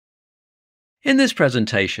In this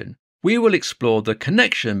presentation, we will explore the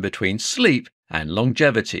connection between sleep and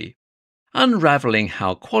longevity, unraveling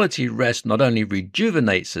how quality rest not only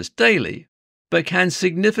rejuvenates us daily, but can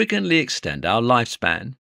significantly extend our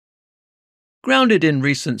lifespan. Grounded in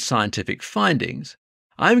recent scientific findings,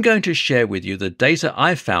 I'm going to share with you the data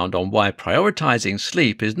I found on why prioritizing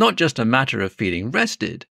sleep is not just a matter of feeling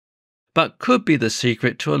rested, but could be the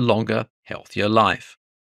secret to a longer, healthier life.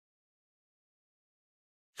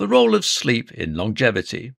 The role of sleep in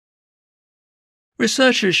longevity.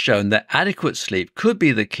 Research has shown that adequate sleep could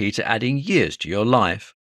be the key to adding years to your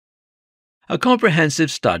life. A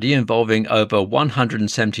comprehensive study involving over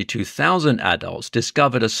 172,000 adults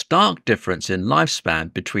discovered a stark difference in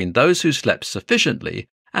lifespan between those who slept sufficiently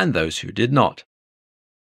and those who did not.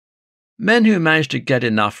 Men who managed to get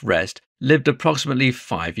enough rest lived approximately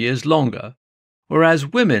 5 years longer, whereas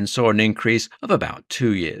women saw an increase of about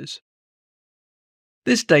 2 years.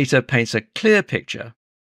 This data paints a clear picture.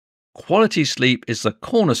 Quality sleep is the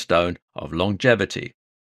cornerstone of longevity.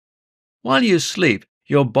 While you sleep,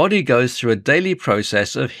 your body goes through a daily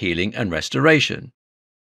process of healing and restoration,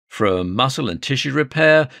 from muscle and tissue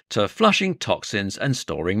repair to flushing toxins and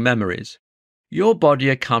storing memories. Your body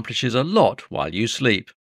accomplishes a lot while you sleep.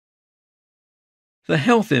 The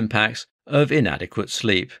health impacts of inadequate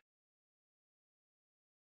sleep.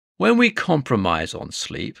 When we compromise on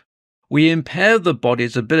sleep, we impair the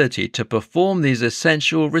body's ability to perform these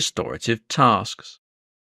essential restorative tasks.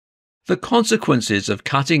 The consequences of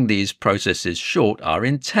cutting these processes short are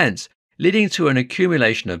intense, leading to an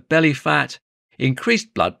accumulation of belly fat,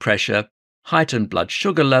 increased blood pressure, heightened blood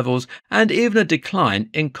sugar levels, and even a decline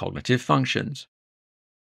in cognitive functions.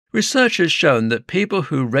 Research has shown that people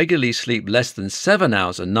who regularly sleep less than 7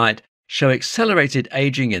 hours a night show accelerated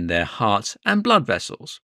aging in their hearts and blood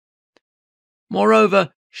vessels. Moreover,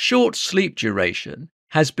 short sleep duration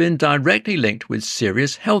has been directly linked with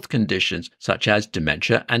serious health conditions such as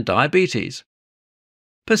dementia and diabetes.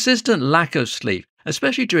 Persistent lack of sleep,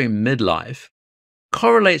 especially during midlife,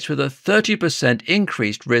 correlates with a 30%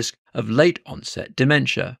 increased risk of late-onset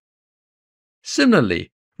dementia.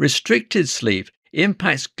 Similarly, restricted sleep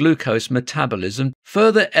impacts glucose metabolism,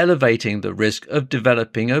 further elevating the risk of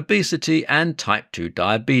developing obesity and type 2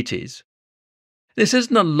 diabetes. This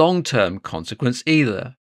isn't a long-term consequence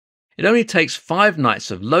either. It only takes 5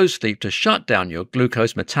 nights of low sleep to shut down your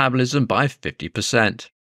glucose metabolism by 50%.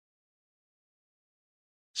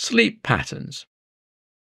 Sleep patterns.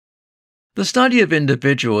 The study of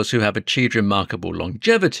individuals who have achieved remarkable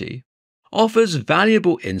longevity offers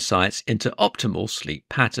valuable insights into optimal sleep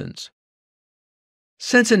patterns.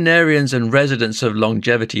 Centenarians and residents of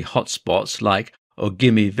longevity hotspots like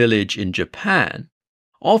Ogimi Village in Japan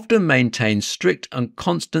often maintain strict and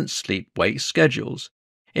constant sleep-wake schedules,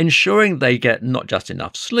 ensuring they get not just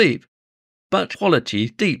enough sleep, but quality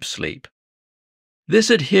deep sleep. This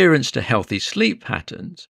adherence to healthy sleep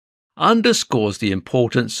patterns underscores the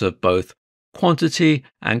importance of both quantity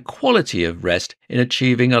and quality of rest in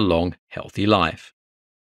achieving a long, healthy life.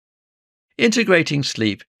 Integrating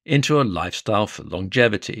sleep into a lifestyle for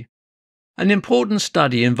longevity. An important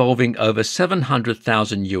study involving over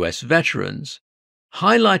 700,000 US veterans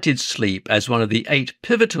highlighted sleep as one of the 8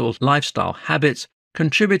 pivotal lifestyle habits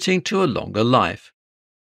contributing to a longer life.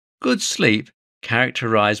 Good sleep,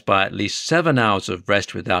 characterized by at least 7 hours of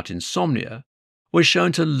rest without insomnia, was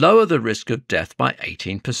shown to lower the risk of death by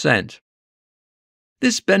 18%.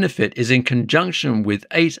 This benefit is in conjunction with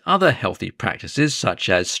 8 other healthy practices such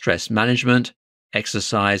as stress management,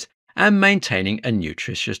 exercise, and maintaining a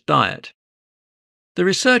nutritious diet. The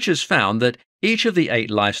researchers found that each of the 8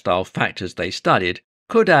 lifestyle factors they studied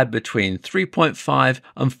could add between 3.5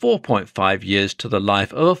 and 4.5 years to the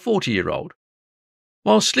life of a 40-year-old.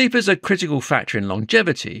 While sleep is a critical factor in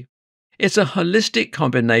longevity, it's a holistic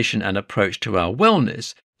combination and approach to our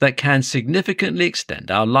wellness that can significantly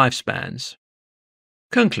extend our lifespans.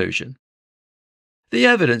 Conclusion. The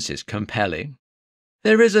evidence is compelling.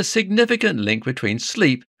 There is a significant link between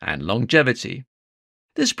sleep and longevity.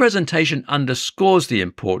 This presentation underscores the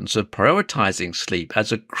importance of prioritizing sleep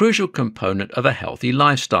as a crucial component of a healthy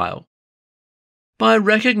lifestyle. By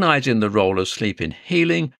recognizing the role of sleep in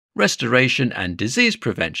healing, restoration, and disease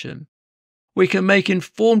prevention, we can make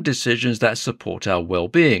informed decisions that support our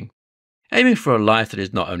well-being, aiming for a life that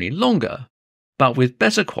is not only longer, but with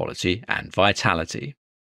better quality and vitality.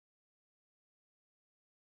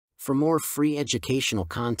 For more free educational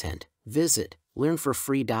content, visit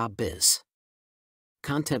learnforfree.biz.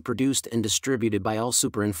 Content produced and distributed by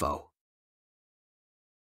AllSuperInfo.